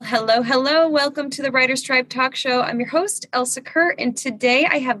Hello, hello. Welcome to the Writer's Tribe Talk Show. I'm your host, Elsa Kurt, and today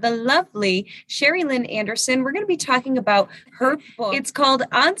I have the lovely Shari Lynn Anderson. We're going to be talking about her book. It's called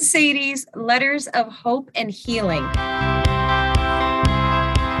Aunt Sadie's Letters of Hope and Healing.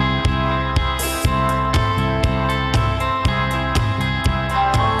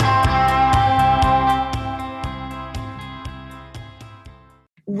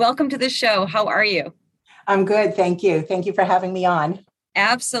 Welcome to the show. How are you? I'm good. Thank you. Thank you for having me on.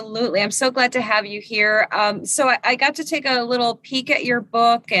 Absolutely. I'm so glad to have you here. So I got to take a little peek at your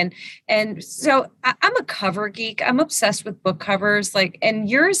book, and so I'm a cover geek. I'm obsessed with book covers, and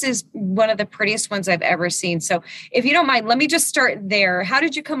yours is one of the prettiest ones I've ever seen. So if you don't mind, let me just start there. How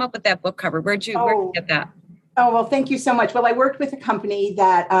did you come up with that book cover? Where'd you get that? Oh, well, thank you so much. Well, I worked with a company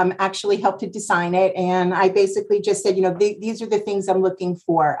that actually helped to design it. And I basically just said, these are the things I'm looking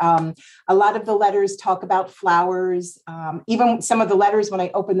for. A lot of the letters talk about flowers. Even some of the letters, when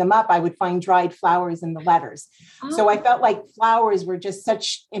I opened them up, I would find dried flowers in the letters. Oh. So I felt like flowers were just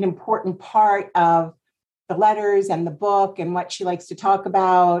such an important part of the letters and the book and what she likes to talk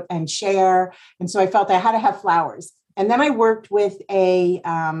about and share. And so I felt I had to have flowers. And then I worked with a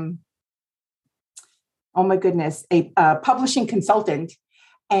publishing consultant.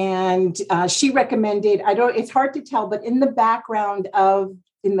 And she recommended, it's hard to tell, but in the background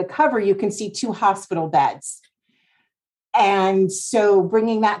in the cover, you can see 2 hospital beds. And so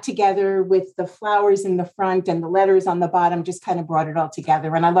bringing that together with the flowers in the front and the letters on the bottom just kind of brought it all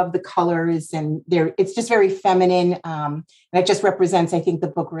together. And I love the colors, and it's just very feminine. And it just represents, I think, the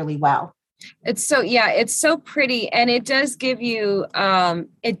book really well. It's so pretty, and it does give you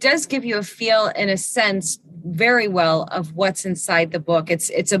a feel, in a sense, very well of what's inside the book.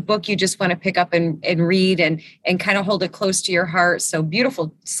 It's a book you just want to pick up and read and kind of hold it close to your heart. So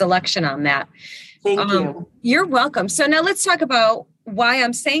beautiful selection on that. Thank you. You're welcome. So now let's talk about why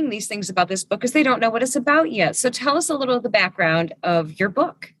I'm saying these things about this book, because they don't know what it's about yet. So tell us a little of the background of your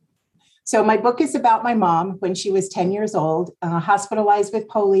book. So my book is about my mom when she was 10 years old, hospitalized with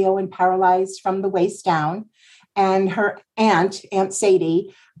polio and paralyzed from the waist down. And her Aunt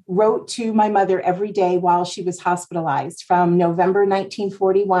Sadie, wrote to my mother every day while she was hospitalized from November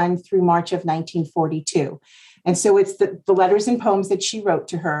 1941 through March of 1942. And so it's the letters and poems that she wrote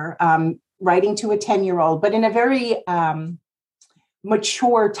to her, writing to a 10-year-old, but in a very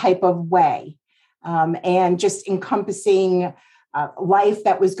mature type of way, and just encompassing life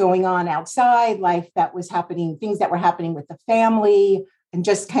that was going on outside, life that was happening, things that were happening with the family, and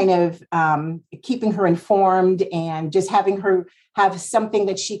just kind of keeping her informed and just having her have something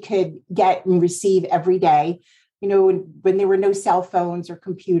that she could get and receive every day. When there were no cell phones or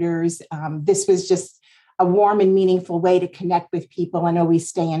computers, this was just a warm and meaningful way to connect with people and always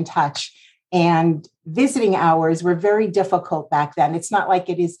stay in touch. And visiting hours were very difficult back then. It's not like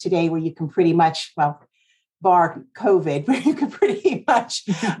it is today where you can pretty much, bar COVID, where you could pretty much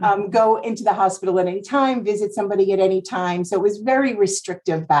go into the hospital at any time, visit somebody at any time. So it was very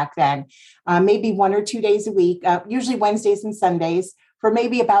restrictive back then, maybe 1 or 2 days a week, usually Wednesdays and Sundays, for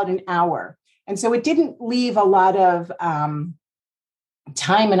maybe about an hour. And so it didn't leave a lot of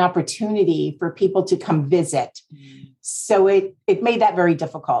time and opportunity for people to come visit. So it made that very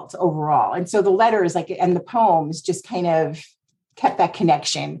difficult overall. And so the letters and the poems just kind of kept that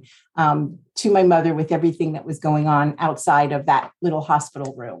connection to my mother with everything that was going on outside of that little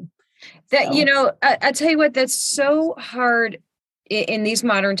hospital room. I tell you what, that's so hard in these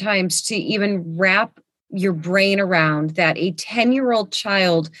modern times to even wrap your brain around, that a 10-year-old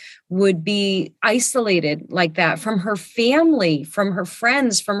child would be isolated like that from her family, from her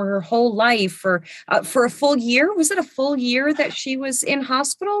friends, from her whole life for a full year. Was it a full year that she was in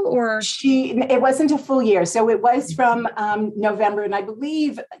hospital, or? It wasn't a full year. So it was from November. And I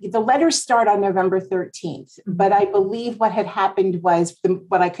believe the letters start on November 13th, but I believe what had happened was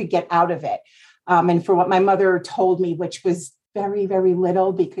what I could get out of it. And for what my mother told me, which was very, very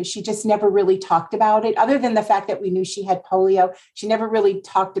little, because she just never really talked about it. Other than the fact that we knew she had polio, she never really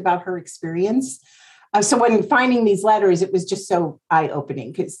talked about her experience. So when finding these letters, it was just so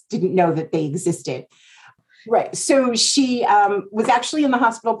eye-opening because didn't know that they existed. Right. So she was actually in the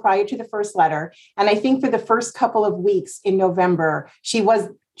hospital prior to the first letter. And I think for the first couple of weeks in November, she was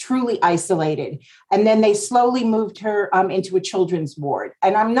truly isolated. And then they slowly moved her into a children's ward.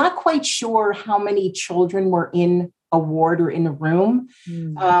 And I'm not quite sure how many children were in a ward or in a room.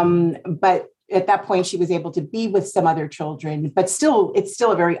 But at that point, she was able to be with some other children, but still, it's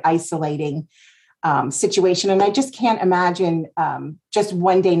still a very isolating situation. And I just can't imagine just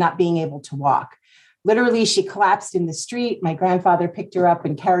one day not being able to walk. Literally, she collapsed in the street. My grandfather picked her up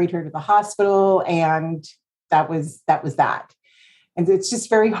and carried her to the hospital. And that was that. And it's just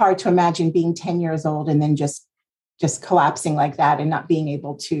very hard to imagine being 10 years old and then just collapsing like that and not being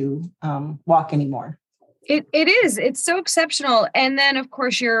able to walk anymore. It is. It's so exceptional. And then of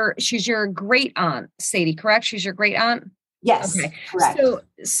course she's your great aunt, Sadie, correct? She's your great aunt? Yes, Okay. correct.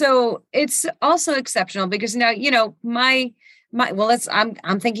 So it's also exceptional because now, I'm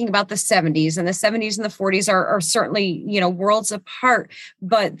thinking about the 70s, and the 70s and the 40s are certainly, worlds apart,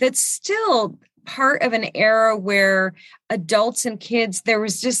 but that's still part of an era where adults and kids, there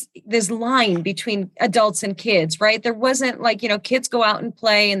was just this line between adults and kids, right? There wasn't like, kids go out and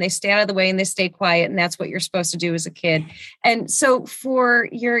play and they stay out of the way and they stay quiet. And that's what you're supposed to do as a kid. And so for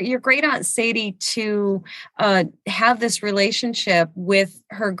your great aunt Sadie to have this relationship with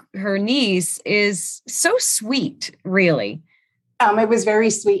her niece is so sweet, really. It was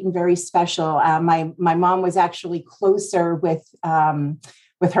very sweet and very special. My mom was actually closer with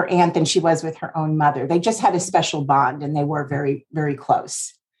her aunt than she was with her own mother. They just had a special bond, and they were very, very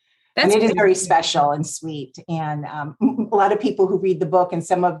close. And it is very special and sweet. And a lot of people who read the book and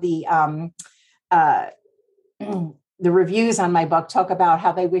some of the reviews on my book talk about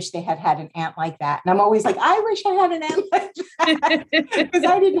how they wish they had had an aunt like that. And I'm always like, I wish I had an aunt like that because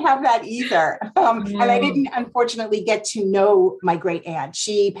I didn't have that either. And I didn't, unfortunately, get to know my great aunt.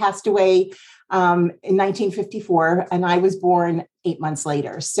 She passed away in 1954, and I was born 8 months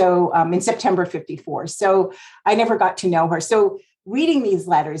later. So in September 54. So I never got to know her. So reading these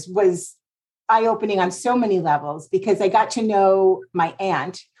letters was eye-opening on so many levels because I got to know my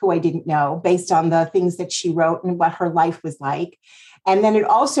aunt, who I didn't know, based on the things that she wrote and what her life was like. And then it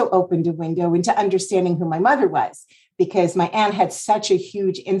also opened a window into understanding who my mother was, because my aunt had such a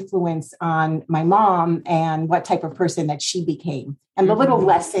huge influence on my mom and what type of person that she became, and the little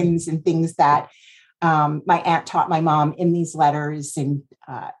lessons and things that my aunt taught my mom in these letters. And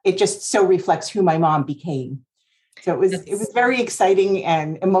it just so reflects who my mom became. So it was very exciting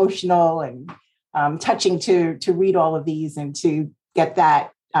and emotional and touching to read all of these and to get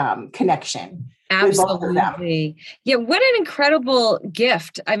that connection. Absolutely. Yeah. What an incredible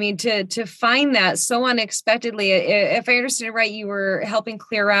gift. I mean, to find that so unexpectedly, if I understand it right, you were helping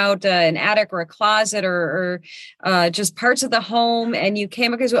clear out an attic or a closet or just parts of the home, and you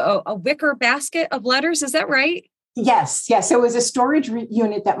came across a wicker basket of letters. Is that right? Yes. So it was a storage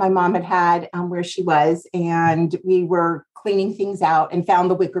unit that my mom had where she was, and we were cleaning things out and found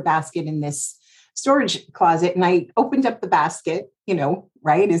the wicker basket in this storage closet. And I opened up the basket,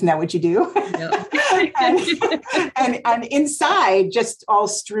 right? Isn't that what you do? Yeah. and inside, just all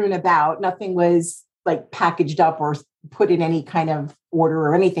strewn about, nothing was like packaged up or put in any kind of order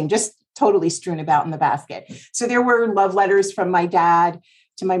or anything, just totally strewn about in the basket. So there were love letters from my dad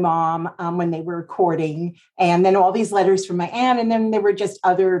to my mom when they were courting, and then all these letters from my aunt. And then there were just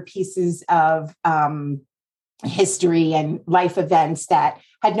other pieces of history and life events that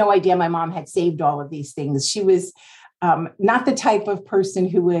had no idea my mom had saved all of these things. She was not the type of person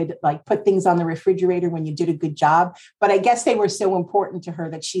who would like put things on the refrigerator when you did a good job, but I guess they were so important to her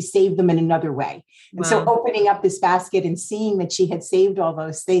that she saved them in another way. And so opening up this basket and seeing that she had saved all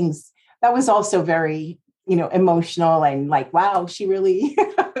those things, that was also very, emotional and like, wow, she really,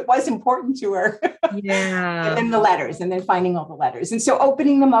 it was important to her. Yeah. And then the letters, and then finding all the letters. And so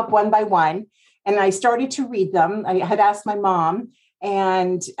opening them up one by one, and I started to read them. I had asked my mom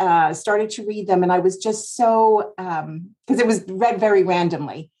and started to read them. And I was just so, because it was read very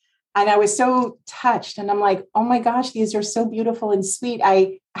randomly. And I was so touched. And I'm like, oh my gosh, these are so beautiful and sweet.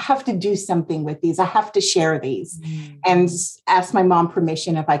 I have to do something with these. I have to share these. And ask my mom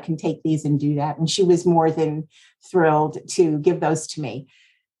permission if I can take these and do that. And she was more than thrilled to give those to me.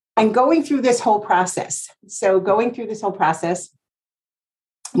 And going through this whole process.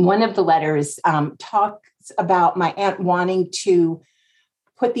 One of the letters talks about my aunt wanting to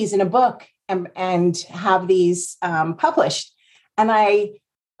put these in a book and have these published. And I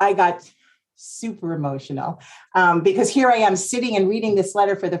got super emotional because here I am sitting and reading this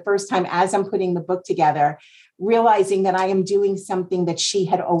letter for the first time as I'm putting the book together, realizing that I am doing something that she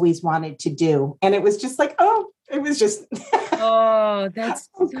had always wanted to do. And it was just like, it was just, that's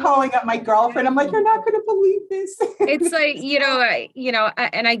I'm calling up my girlfriend. I'm like, you're not going to believe this. It's like,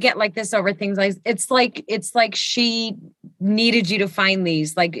 and I get like this over things like, it's like she needed you to find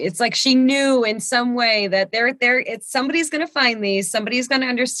these. Like, it's like she knew in some way that somebody's going to find these, somebody's going to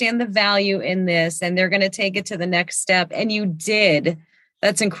understand the value in this, and they're going to take it to the next step. And you did.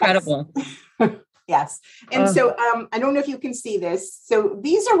 That's incredible. Yes. And so I don't know if you can see this. So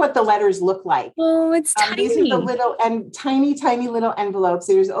these are what the letters look like. Oh, it's tiny. These are the little and tiny little envelopes.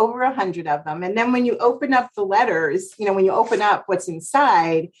 There's over 100 of them. And then when you open up the letters, when you open up what's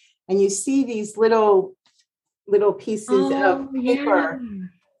inside and you see these little little pieces of Oh, yeah. paper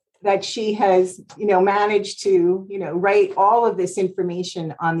that she has, managed to, write all of this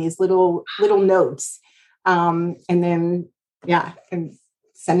information on these little notes. And then, yeah, and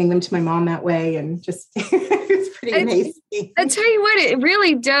sending them to my mom that way. And just, it's pretty amazing. I tell you what, it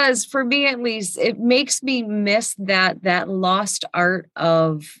really does, for me at least. It makes me miss that lost art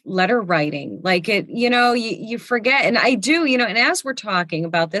of letter writing. Like you forget. And I do, and as we're talking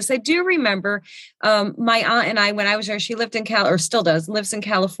about this, I do remember my aunt and I, when I was young, she lived in or still lives in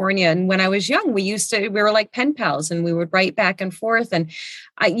California. And when I was young, we were like pen pals, and we would write back and forth. And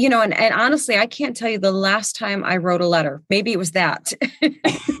and honestly, I can't tell you the last time I wrote a letter. Maybe it was that.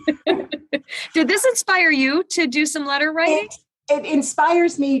 Did this inspire you to do some letter writing? It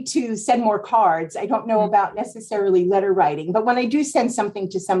inspires me to send more cards. I don't know about necessarily letter writing, but when I do send something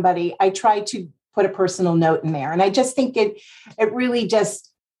to somebody, I try to put a personal note in there. And I just think it really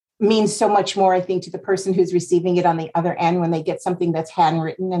just means so much more, I think, to the person who's receiving it on the other end when they get something that's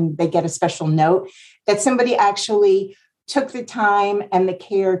handwritten and they get a special note, that somebody actually took the time and the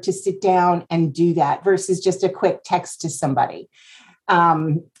care to sit down and do that versus just a quick text to somebody.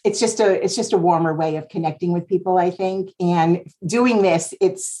 It's just a warmer way of connecting with people, I think. And doing this,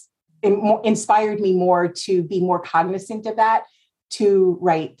 it inspired me more to be more cognizant of that, to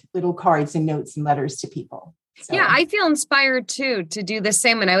write little cards and notes and letters to people. So. Yeah, I feel inspired too to do the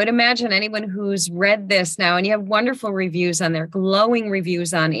same. And I would imagine anyone who's read this now, and you have wonderful reviews on there, glowing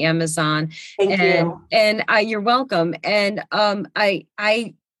reviews on Amazon. Thank you. And you're welcome. And I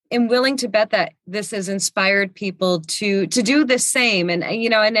am willing to bet that this has inspired people to do the same. And,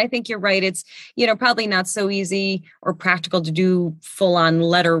 and I think you're right. It's, probably not so easy or practical to do full on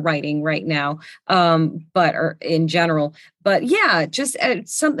letter writing right now. Or in general, but yeah, just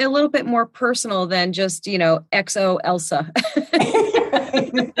something a little bit more personal than just, XO Elsa.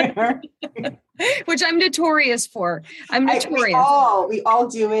 Which I'm notorious for. I'm notorious. We all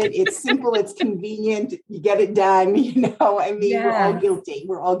do it. It's simple. It's convenient. You get it done. We're all guilty.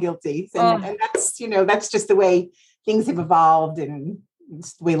 We're all guilty. And that's just the way things have evolved, and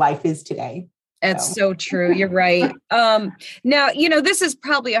it's the way life is today. That's so true. You're right. Now, this is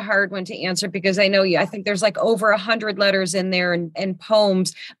probably a hard one to answer because I think there's like over 100 letters in there and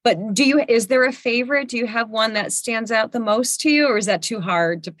poems, but is there a favorite? Do you have one that stands out the most to you, or is that too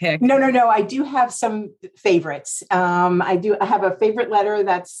hard to pick? No. I do have some favorites. I have a favorite letter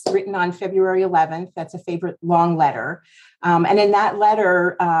that's written on February 11th. That's a favorite long letter. And in that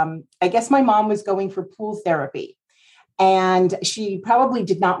letter, I guess my mom was going for pool therapy. And she probably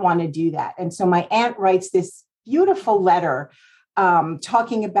did not want to do that. And so my aunt writes this beautiful letter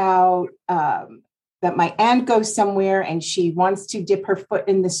talking about that my aunt goes somewhere and she wants to dip her foot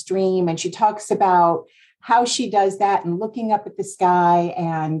in the stream. And she talks about how she does that and looking up at the sky.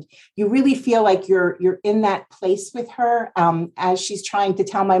 And you really feel like you're in that place with her as she's trying to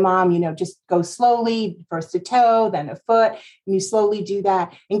tell my mom, just go slowly, first a toe, then a foot. And you slowly do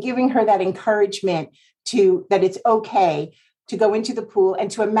that, and giving her that encouragement that it's okay to go into the pool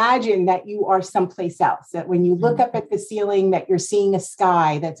and to imagine that you are someplace else, that when you look up at the ceiling, that you're seeing a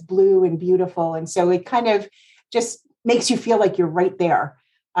sky that's blue and beautiful. And so it kind of just makes you feel like you're right there.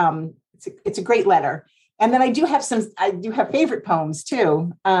 It's a great letter. And then I do have favorite poems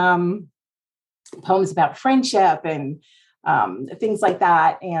too. Poems about friendship and things like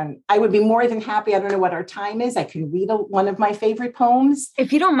that. And I would be more than happy. I don't know what our time is. I can read one of my favorite poems.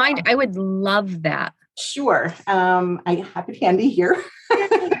 If you don't mind, I would love that. Sure. I have it handy here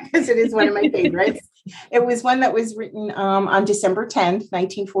because it is one of my favorites. It was one that was written on December 10th,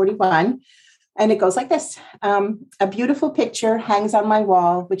 1941. And it goes like this. A beautiful picture hangs on my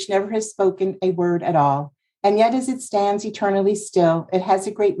wall, which never has spoken a word at all. And yet as it stands eternally still, it has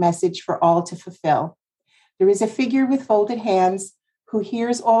a great message for all to fulfill. There is a figure with folded hands who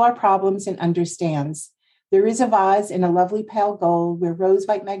hears all our problems and understands. There is a vase in a lovely pale gold where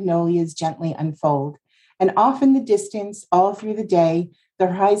rose-white magnolias gently unfold. And off in the distance, all through the day, the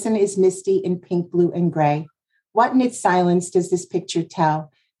horizon is misty in pink, blue, and gray. What in its silence does this picture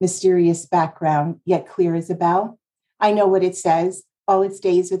tell? Mysterious background, yet clear as a bell. I know what it says, all its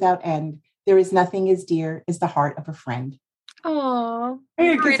days without end. There is nothing as dear as the heart of a friend. Oh,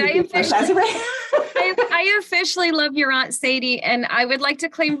 I officially love your Aunt Sadie, and I would like to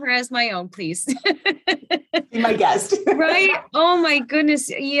claim her as my own, please. Be my guest. Right? Oh my goodness.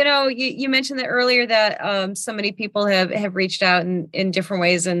 You mentioned that earlier that so many people have reached out in different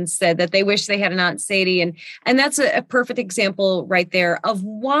ways and said that they wish they had an Aunt Sadie. And that's a perfect example right there of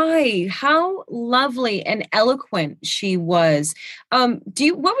how lovely and eloquent she was. What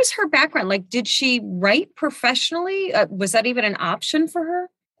was her background? Like, did she write professionally? Was that even an option for her?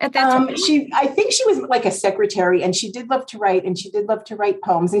 at that time? I think she was like a secretary, and she did love to write, and she did love to write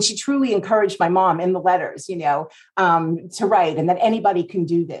poems. And she truly encouraged my mom in the letters, to write, and that anybody can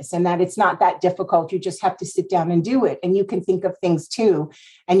do this, and that it's not that difficult. You just have to sit down and do it. And you can think of things too,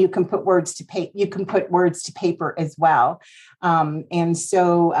 and you can put words to paper as well. And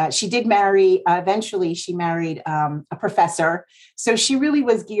so she did marry, eventually she married a professor. So she really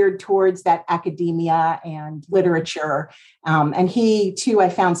was geared towards that academia and literature. And he too, I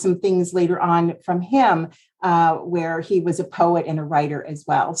found some things later on from him where he was a poet and a writer as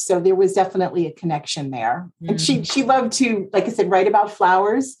well. So there was definitely a connection there. And she loved to, like I said, write about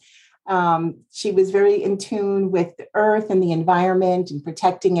flowers. She was very in tune with the earth and the environment and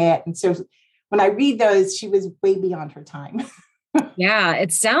protecting it. And so when I read those, she was way beyond her time. Yeah,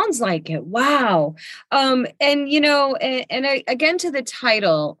 it sounds like it. Wow. Again, to the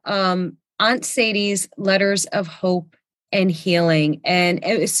title, Aunt Sadie's Letters of Hope and Healing. And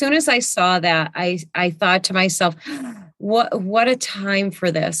as soon as I saw that, I thought to myself, what a time for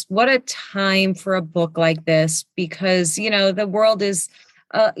this. What a time for a book like this, because, the world is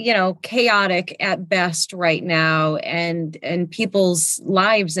chaotic at best right now, and people's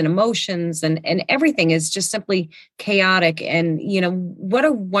lives and emotions and everything is just simply chaotic. And, what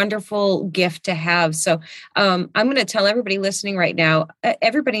a wonderful gift to have. So I'm going to tell everybody listening right now,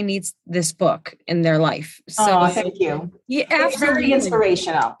 everybody needs this book in their life. So thank you. Yeah, it's very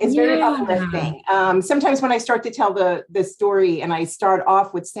inspirational. It's very uplifting. Sometimes when I start to tell the story and I start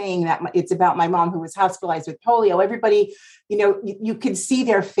off with saying that it's about my mom who was hospitalized with polio, everybody, you could see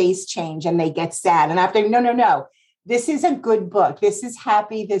their face change and they get sad. And after, no, this is a good book. This is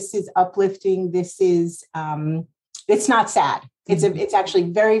happy. This is uplifting. This is, it's not sad. It's actually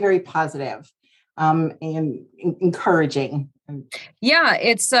very, very positive, and encouraging. Yeah,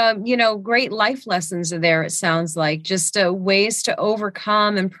 it's, great life lessons are there. It sounds like just ways to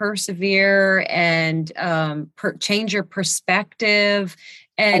overcome and persevere and change your perspective.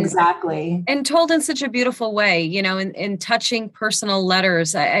 And exactly. And told in such a beautiful way, in touching personal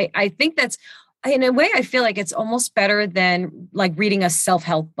letters. I think that's, in a way, I feel like it's almost better than like reading a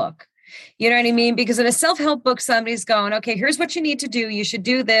self-help book. You know what I mean? Because in a self-help book, somebody's going, okay, here's what you need to do. You should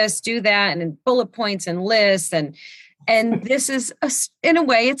do this, do that, and bullet points and lists. And this is, in a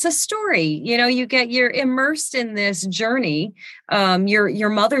way, it's a story. You're immersed in this journey, your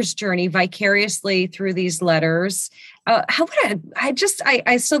mother's journey vicariously through these letters. So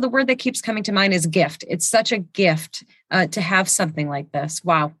the word that keeps coming to mind is gift. It's such a gift to have something like this.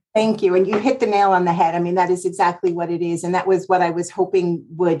 Wow. Thank you. And you hit the nail on the head. I mean, that is exactly what it is. And that was what I was hoping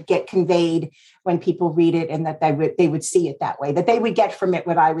would get conveyed when people read it, and that they would see it that way, that they would get from it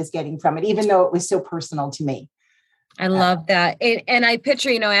what I was getting from it, even though it was so personal to me. I love that. And I picture,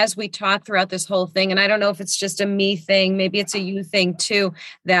 as we talk throughout this whole thing, and I don't know if it's just a me thing, maybe it's a you thing too,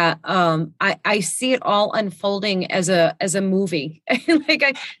 that I see it all unfolding as a movie.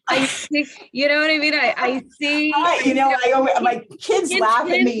 Like I see, you know what I mean? I see. My kids laugh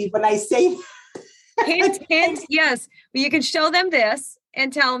at me when I say hint, yes. But you can show them this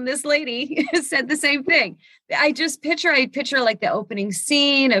and tell them this lady said the same thing. I picture like the opening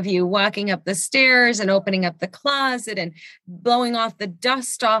scene of you walking up the stairs and opening up the closet and blowing off the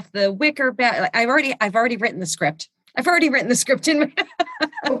dust off the wicker bag. I've already written the script. I've already written the script in my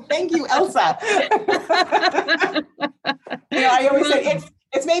Oh, thank you, Elsa. I always say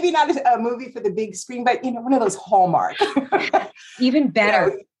it's maybe not a movie for the big screen, but one of those Hallmark. Even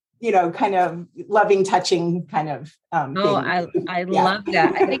better. Kind of loving, touching kind of thing. I love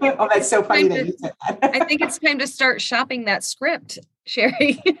that. I think that's so funny that you said that. I think it's time to start shopping that script,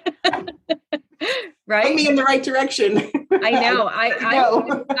 Shari. Right? Put me in the right direction. I know.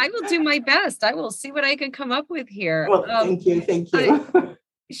 I will do my best. I will see what I can come up with here. Well, thank you.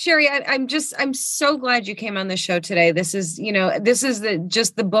 Shari, I'm so glad you came on the show today. This is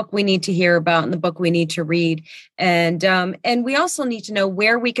just the book we need to hear about and the book we need to read. And we also need to know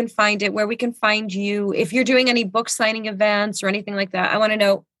where we can find it, where we can find you. If you're doing any book signing events or anything like that, I want to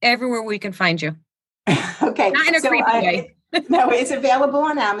know everywhere we can find you. Okay. Not in a creepy way. No, it's available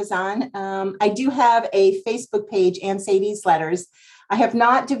on Amazon. I do have a Facebook page, Aunt Sadie's Letters. I have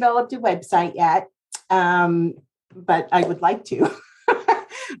not developed a website yet, but I would like to.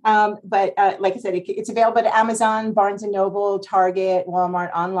 But like I said, it's available at Amazon, Barnes & Noble, Target,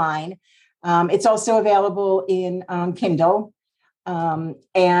 Walmart, online. It's also available in Kindle. And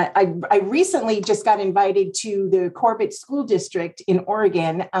I recently just got invited to the Corbett School District in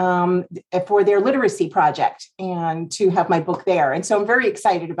Oregon for their literacy project and to have my book there. And so I'm very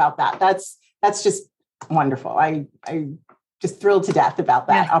excited about that. That's just wonderful. I just thrilled to death about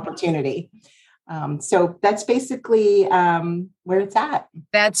that opportunity. So that's basically where it's at.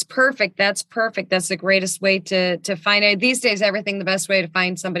 That's perfect. That's perfect. That's the greatest way to find it. These days, everything, the best way to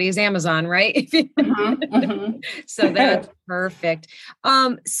find somebody is Amazon, right? So that's perfect.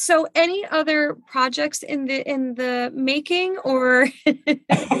 So any other projects in the making, or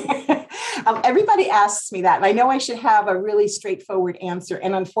everybody asks me that, and I know I should have a really straightforward answer,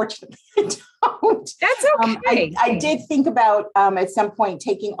 and unfortunately I don't. That's okay. I did think about at some point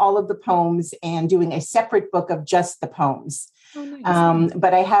taking all of the poems and doing a separate book of just the poems. Oh, nice.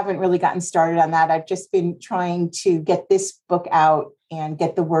 But I haven't really gotten started on that. I've just been trying to get this book out and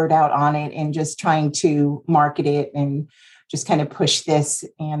get the word out on it, and just trying to market it and just kind of push this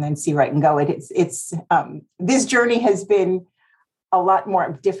and then see where I can go. It's this journey has been a lot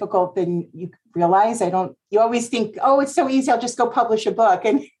more difficult than you realize. You always think, oh, it's so easy, I'll just go publish a book.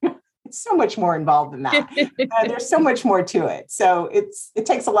 And it's so much more involved than that. There's so much more to it. So it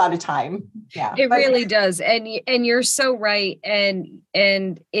takes a lot of time. Yeah, it really does. And you're so right. And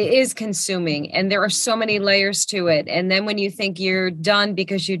it is consuming, and there are so many layers to it. And then when you think you're done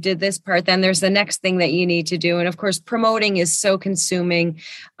because you did this part, then there's the next thing that you need to do. And of course, promoting is so consuming.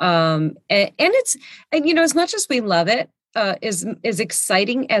 And as much as we love it, is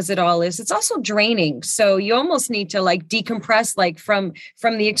exciting as it all is, it's also draining. So you almost need to like decompress, like from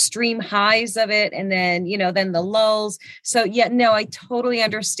the extreme highs of it, and then then the lulls. So yeah, no, I totally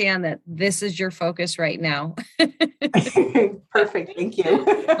understand that this is your focus right now. Perfect, thank you.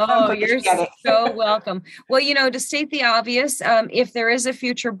 Oh, you're so welcome. Well, to state the obvious, if there is a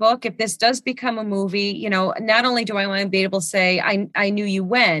future book, if this does become a movie, not only do I want to be able to say I knew you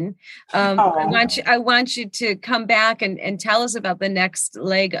when, I want you to come back and tell us about the next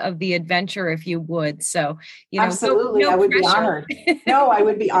leg of the adventure, if you would. So, absolutely, I would be honored. No, I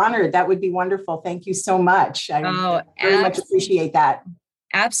would be honored. That would be wonderful. Thank you so much. I very much appreciate that.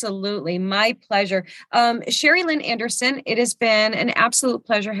 Absolutely. My pleasure. Shari Lynn Anderson, it has been an absolute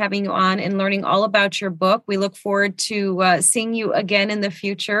pleasure having you on and learning all about your book. We look forward to seeing you again in the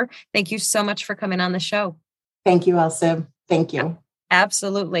future. Thank you so much for coming on the show. Thank you, Elsa. Thank you.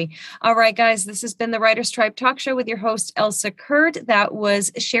 Absolutely. All right, guys, this has been the Writer's Tribe Talk Show with your host, Elsa Kurd. That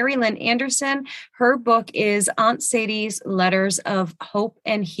was Shari Lynn Anderson. Her book is Aunt Sadie's Letters of Hope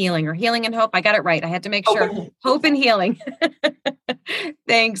and Healing, or Healing and Hope. I got it right. I had to make sure. Hope and Healing.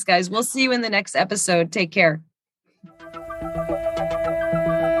 Thanks, guys. We'll see you in the next episode. Take care.